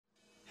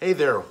Hey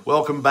there,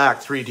 welcome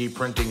back 3D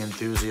printing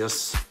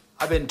enthusiasts.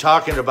 I've been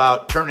talking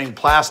about turning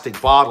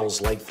plastic bottles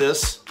like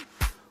this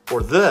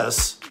or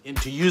this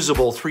into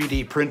usable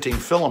 3D printing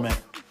filament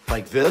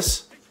like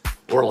this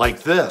or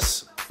like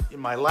this. In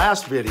my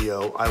last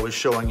video, I was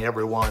showing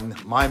everyone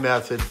my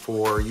method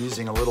for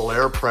using a little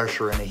air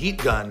pressure and a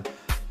heat gun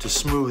to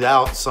smooth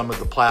out some of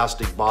the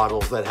plastic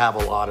bottles that have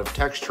a lot of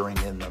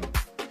texturing in them.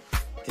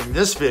 In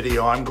this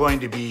video, I'm going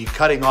to be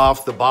cutting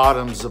off the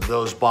bottoms of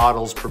those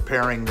bottles,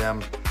 preparing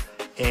them,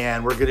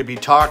 and we're going to be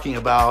talking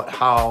about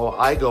how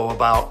I go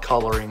about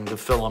coloring the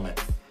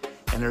filament.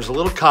 And there's a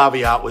little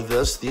caveat with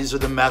this. These are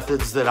the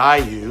methods that I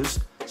use.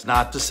 It's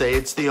not to say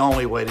it's the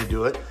only way to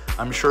do it.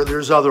 I'm sure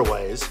there's other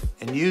ways.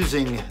 And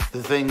using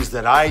the things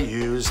that I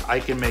use, I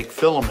can make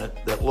filament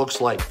that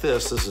looks like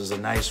this. This is a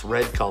nice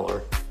red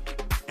color.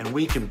 And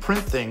we can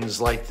print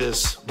things like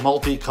this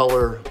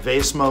multicolor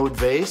vase mode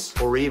vase,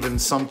 or even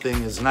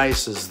something as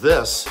nice as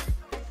this,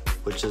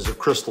 which is a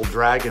Crystal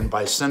Dragon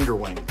by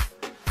Cinderwing.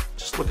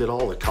 Just look at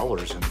all the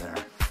colors in there.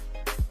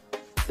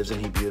 Isn't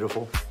he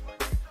beautiful?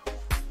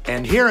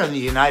 And here in the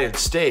United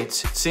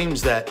States, it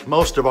seems that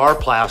most of our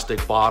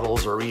plastic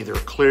bottles are either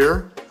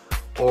clear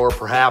or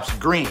perhaps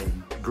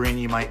green. Green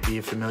you might be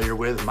familiar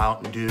with,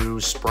 Mountain Dew,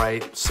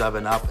 Sprite,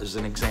 7-Up as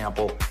an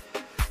example.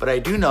 But I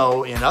do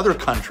know in other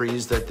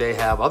countries that they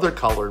have other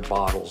colored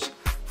bottles,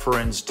 for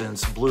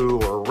instance,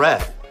 blue or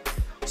red.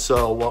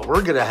 So what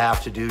we're gonna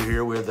have to do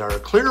here with our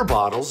clear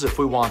bottles, if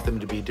we want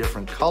them to be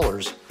different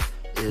colors,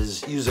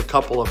 is use a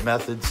couple of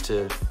methods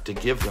to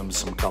give them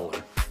some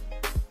color.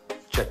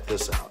 Check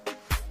this out.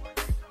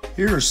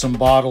 Here are some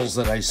bottles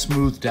that I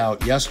smoothed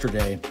out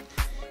yesterday.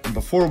 And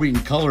before we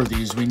can color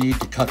these, we need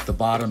to cut the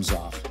bottoms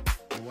off.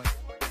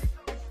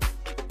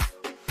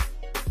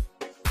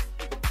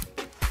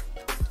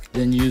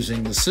 Then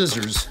using the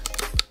scissors,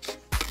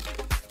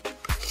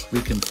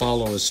 we can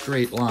follow a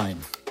straight line.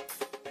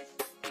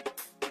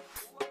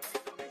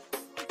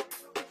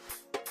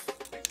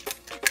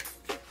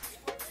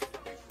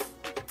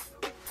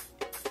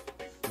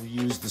 We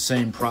use the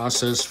same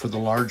process for the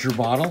larger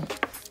bottle.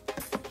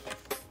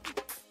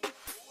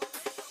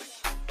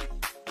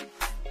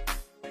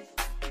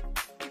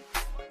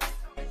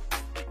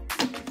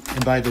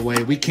 And by the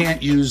way, we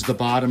can't use the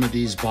bottom of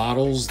these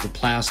bottles. The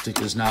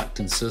plastic is not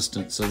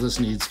consistent, so this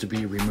needs to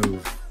be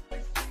removed.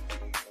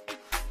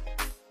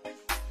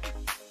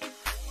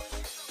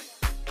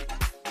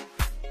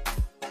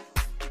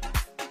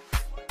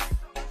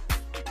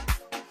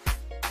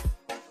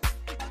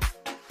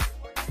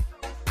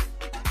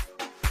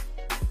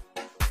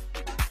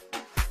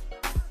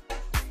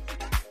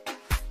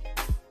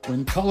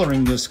 When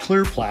coloring this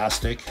clear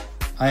plastic,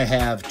 I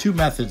have two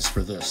methods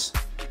for this.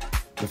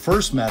 The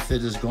first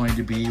method is going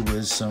to be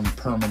with some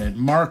permanent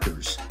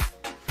markers.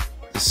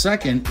 The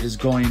second is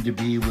going to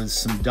be with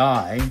some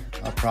dye,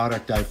 a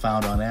product I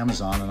found on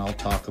Amazon, and I'll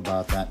talk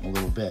about that in a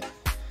little bit.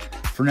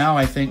 For now,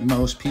 I think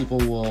most people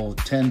will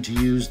tend to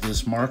use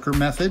this marker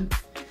method.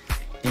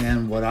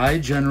 And what I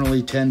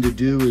generally tend to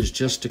do is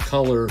just to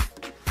color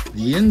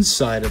the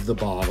inside of the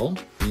bottle,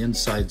 the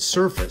inside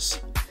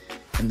surface.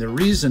 And the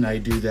reason I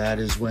do that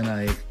is when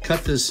I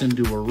cut this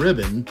into a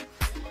ribbon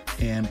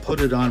and put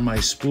it on my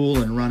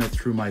spool and run it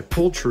through my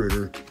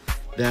pultruder,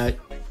 that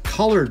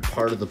colored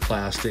part of the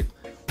plastic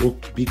will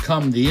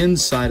become the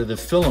inside of the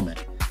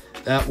filament.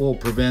 That will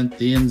prevent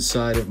the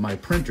inside of my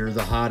printer,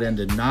 the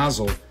hot-ended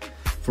nozzle,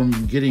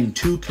 from getting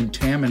too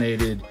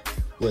contaminated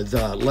with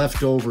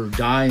leftover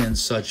dye and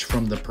such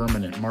from the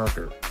permanent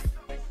marker.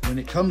 When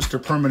it comes to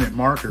permanent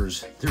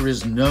markers, there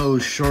is no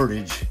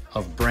shortage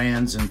of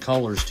brands and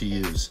colors to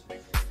use.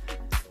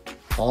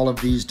 All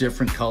of these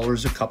different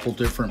colors, a couple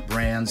different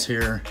brands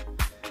here.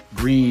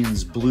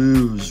 Greens,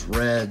 blues,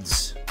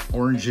 reds,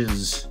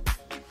 oranges,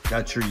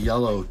 got your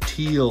yellow,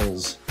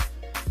 teals.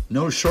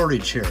 No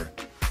shortage here,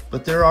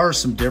 but there are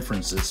some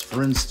differences.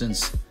 For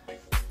instance,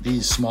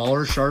 these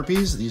smaller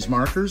Sharpies, these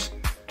markers,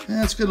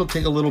 it's going to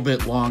take a little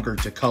bit longer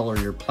to color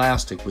your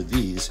plastic with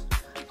these.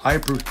 I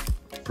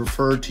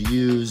prefer to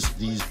use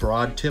these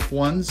broad tip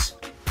ones.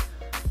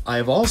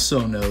 I've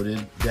also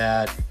noted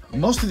that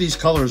most of these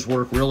colors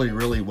work really,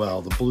 really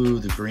well. The blue,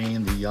 the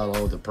green, the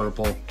yellow, the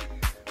purple.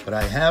 But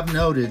I have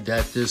noted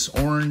that this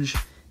orange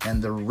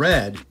and the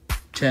red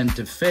tend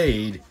to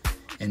fade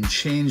and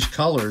change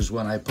colors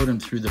when I put them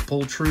through the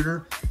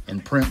pultruder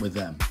and print with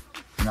them.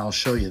 And I'll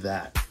show you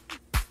that.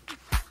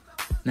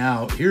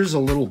 Now, here's a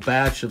little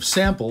batch of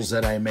samples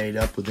that I made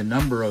up with a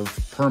number of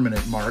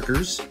permanent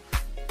markers.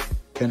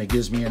 Kind of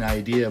gives me an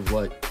idea of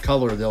what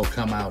color they'll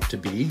come out to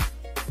be.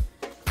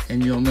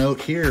 And you'll note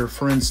here,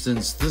 for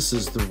instance, this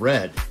is the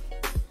red.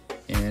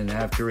 And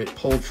after it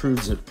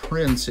pultrudes, it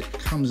prints, it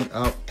comes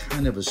out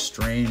kind of a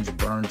strange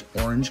burnt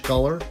orange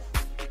color.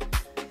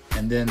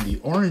 And then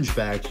the orange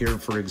back here,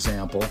 for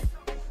example,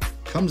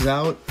 comes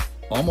out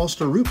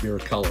almost a root beer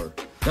color.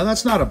 Now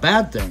that's not a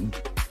bad thing,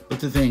 but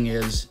the thing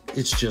is,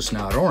 it's just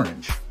not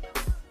orange.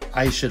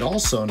 I should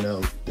also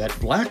note that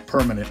black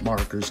permanent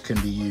markers can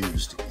be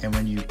used, and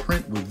when you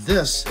print with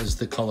this as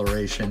the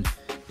coloration,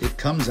 it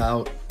comes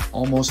out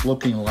almost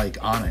looking like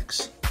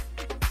onyx.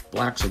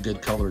 Black's a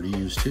good color to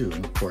use too.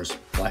 And of course,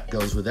 black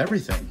goes with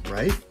everything,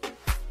 right?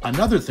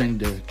 Another thing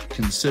to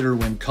consider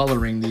when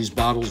coloring these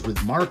bottles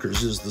with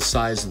markers is the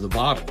size of the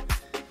bottle.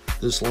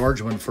 This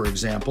large one, for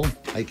example,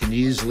 I can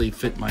easily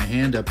fit my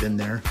hand up in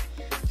there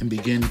and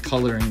begin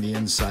coloring the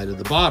inside of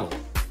the bottle.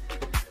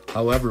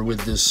 However, with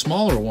this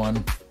smaller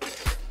one,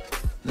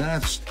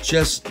 that's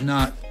just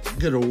not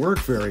going to work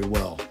very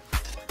well.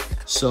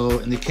 So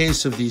in the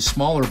case of these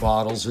smaller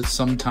bottles, it's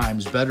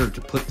sometimes better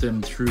to put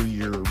them through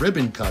your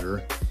ribbon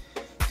cutter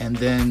and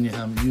then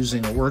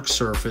using a work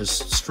surface,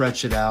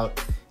 stretch it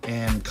out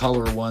and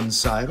color one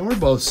side or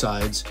both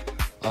sides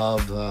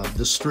of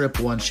the strip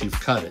once you've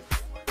cut it.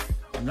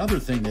 Another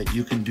thing that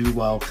you can do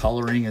while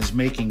coloring is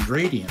making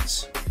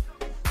gradients.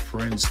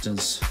 For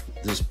instance,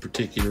 this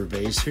particular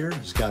vase here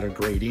has got a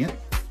gradient,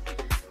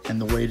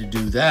 and the way to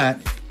do that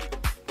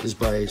is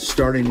by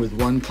starting with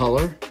one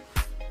color,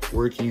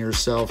 working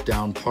yourself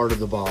down part of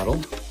the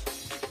bottle,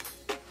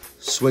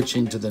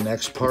 switching to the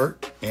next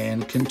part,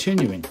 and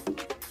continuing,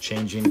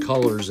 changing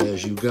colors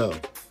as you go.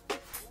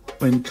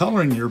 When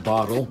coloring your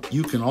bottle,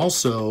 you can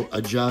also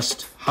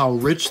adjust how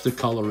rich the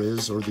color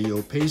is or the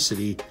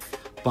opacity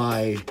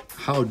by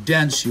how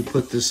dense you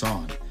put this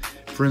on.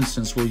 For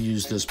instance, we'll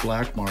use this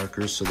black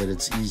marker so that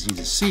it's easy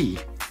to see.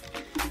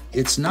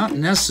 It's not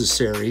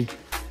necessary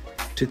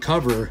to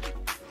cover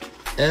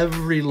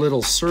every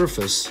little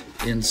surface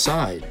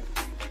inside.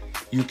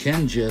 You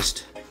can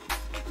just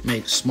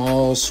make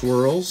small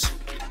swirls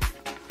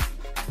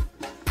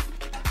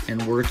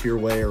and work your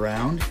way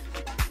around.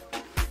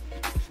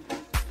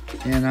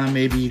 And I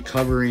may be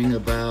covering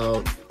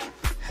about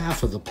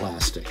half of the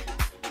plastic.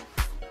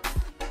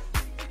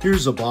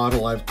 Here's a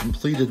bottle I've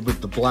completed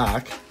with the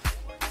black,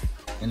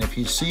 and if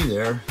you see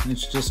there,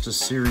 it's just a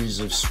series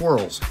of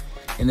swirls.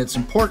 And it's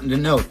important to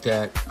note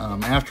that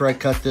after I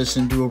cut this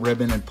into a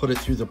ribbon and put it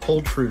through the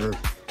pultruder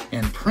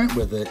and print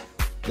with it,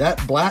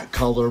 that black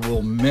color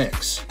will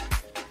mix.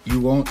 You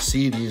won't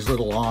see these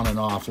little on and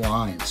off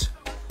lines.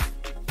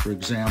 For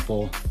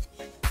example,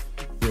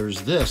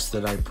 there's this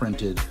that I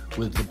printed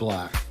with the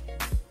black.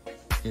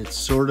 It's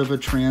sort of a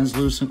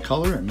translucent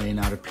color. It may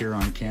not appear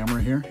on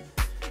camera here,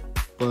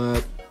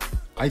 but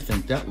I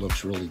think that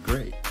looks really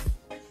great.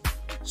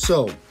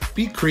 So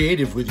be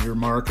creative with your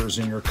markers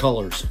and your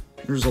colors.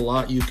 There's a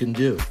lot you can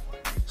do.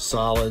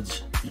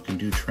 Solids, you can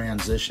do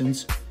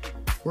transitions,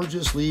 or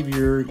just leave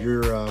your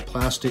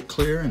plastic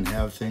clear and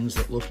have things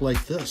that look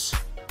like this.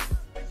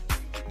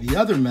 The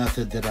other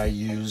method that I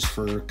use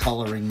for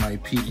coloring my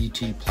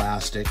PET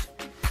plastic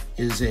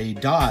is a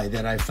dye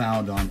that I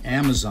found on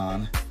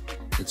Amazon.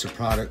 It's a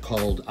product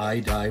called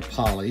iDye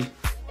Poly,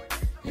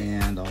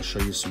 and I'll show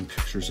you some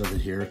pictures of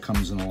it here. It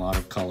comes in a lot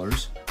of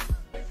colors.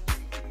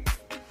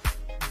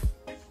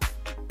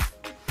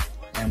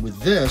 And with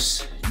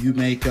this, you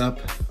make up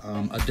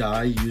a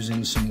dye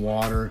using some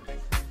water,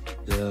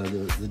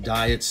 the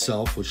dye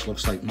itself, which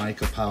looks like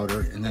mica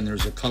powder, and then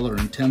there's a color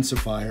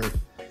intensifier.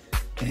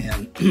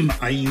 And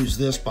I use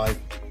this by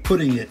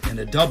putting it in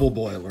a double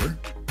boiler.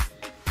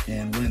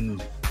 And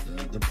when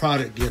the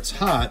product gets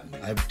hot,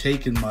 I've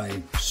taken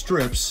my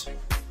strips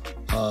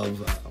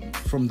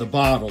from the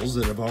bottles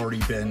that have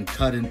already been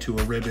cut into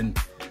a ribbon,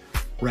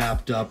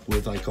 wrapped up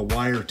with like a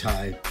wire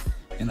tie,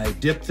 and I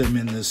dip them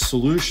in this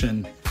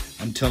solution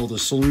until the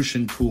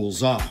solution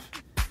cools off.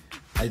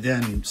 I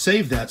then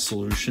save that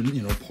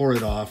solution, pour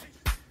it off,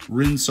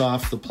 rinse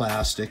off the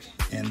plastic,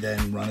 and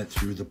then run it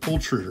through the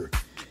pultruder.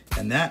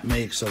 And that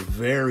makes a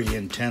very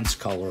intense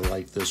color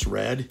like this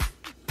red.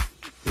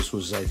 This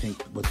was, I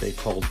think, what they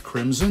called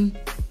crimson.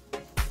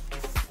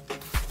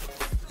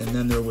 And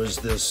then there was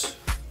this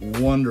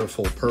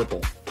wonderful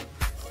purple.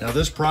 Now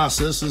this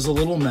process is a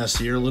little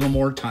messier, a little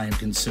more time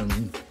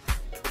consuming.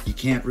 You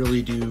can't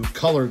really do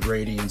color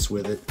gradients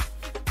with it,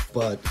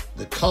 but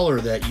the color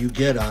that you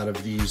get out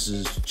of these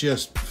is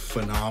just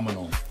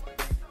phenomenal.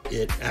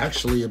 It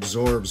actually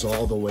absorbs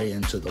all the way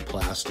into the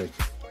plastic.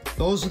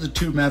 Those are the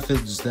two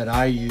methods that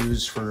I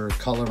use for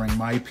coloring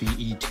my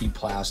PET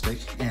plastic,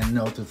 and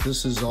note that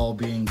this is all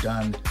being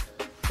done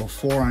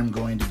before I'm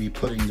going to be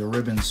putting the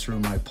ribbons through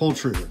my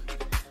pultruder.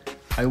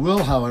 I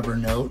will, however,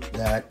 note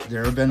that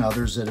there have been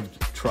others that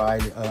have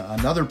tried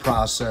another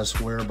process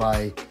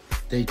whereby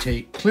they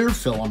take clear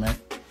filament,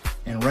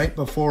 and right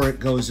before it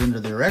goes into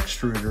their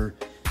extruder,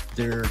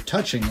 they're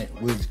touching it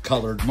with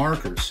colored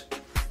markers,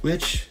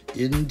 which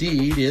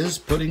indeed is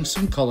putting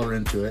some color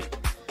into it.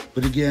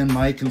 But again,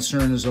 my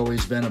concern has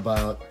always been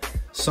about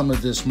some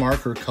of this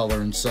marker color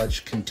and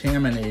such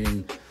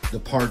contaminating the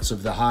parts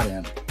of the hot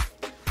end.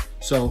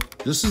 So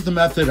this is the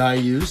method I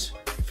use.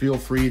 Feel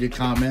free to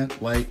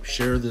comment, like,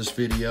 share this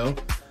video.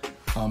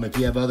 If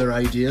you have other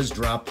ideas,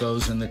 drop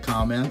those in the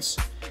comments.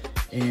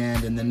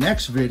 And in the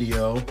next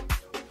video,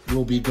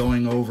 we'll be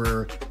going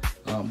over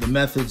the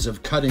methods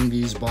of cutting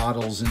these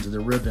bottles into the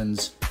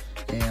ribbons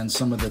and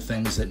some of the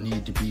things that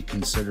need to be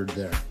considered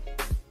there.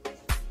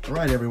 All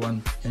right,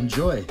 everyone,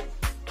 enjoy.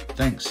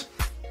 Thanks.